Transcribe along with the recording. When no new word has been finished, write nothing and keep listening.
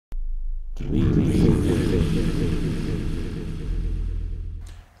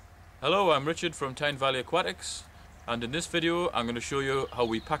Hello, I'm Richard from Tyne Valley Aquatics, and in this video I'm going to show you how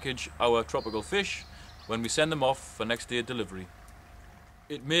we package our tropical fish when we send them off for next day delivery.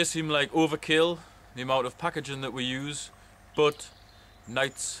 It may seem like overkill, the amount of packaging that we use, but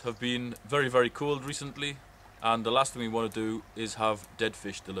nights have been very cold recently, and the last thing we want to do is have dead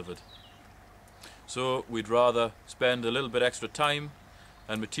fish delivered. So we'd rather spend a little bit extra time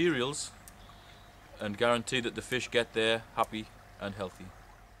and materials and guarantee that the fish get there happy and healthy.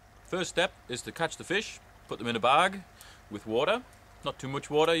 First step is to catch the fish, put them in a bag with water, not too much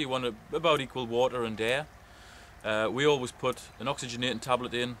water, you want about equal water and air. We always put an oxygenating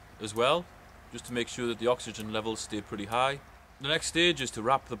tablet in as well, just to make sure that the oxygen levels stay pretty high. The next stage is to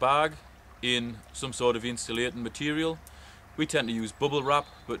wrap the bag in some sort of insulating material. We tend to use bubble wrap,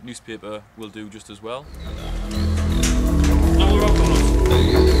 but newspaper will do just as well.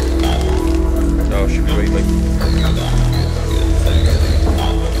 No, should be right,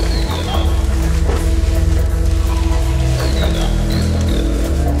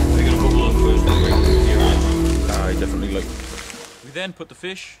 definitely like. We then put the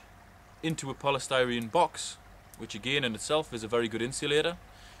fish into a polystyrene box, which again in itself is a very good insulator.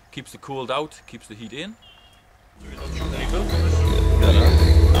 Keeps the cold out, keeps the heat in.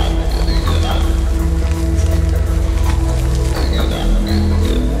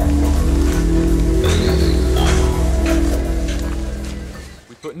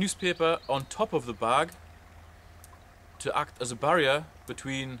 We put newspaper on top of the bag to act as a barrier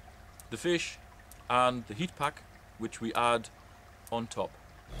between the fish and the heat pack, which we add on top.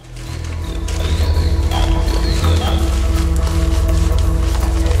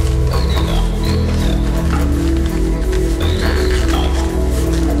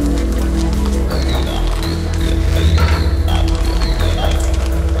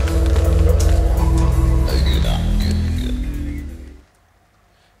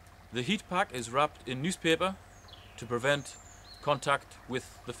 The heat pack is wrapped in newspaper to prevent contact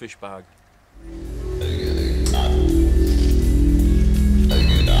with the fish bag.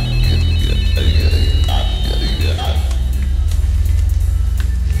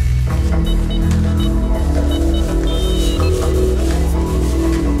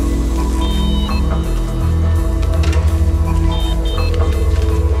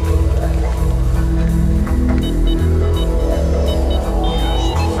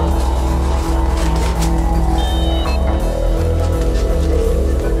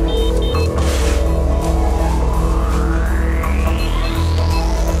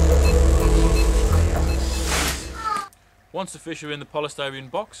 Once the fish are in the polystyrene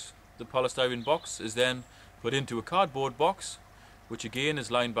box is then put into a cardboard box, which again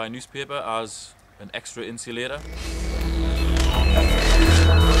is lined by newspaper as an extra insulator.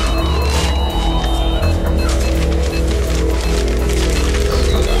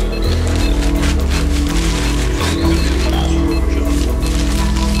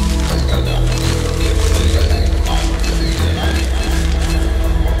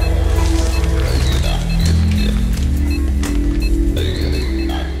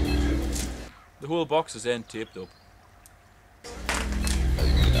 The whole box is then taped up.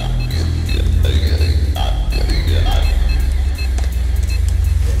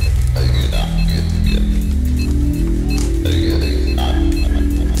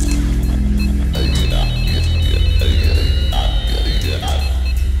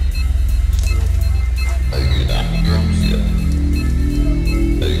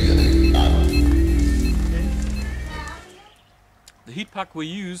 The heat pack we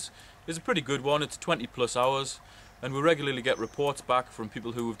use is a pretty good one. It's 20+ hours, and we regularly get reports back from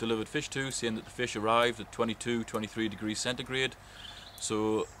people who we've delivered fish to saying that the fish arrived at 22, 23 degrees centigrade,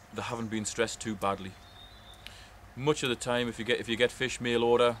 so they haven't been stressed too badly. Much of the time, if you get fish mail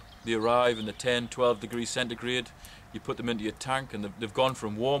order, they arrive in the 10, 12 degrees centigrade. You put them into your tank and they've gone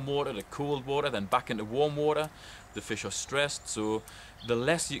from warm water to cold water, then back into warm water. The fish are stressed, so the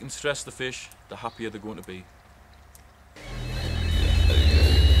less you can stress the fish, the happier they're going to be.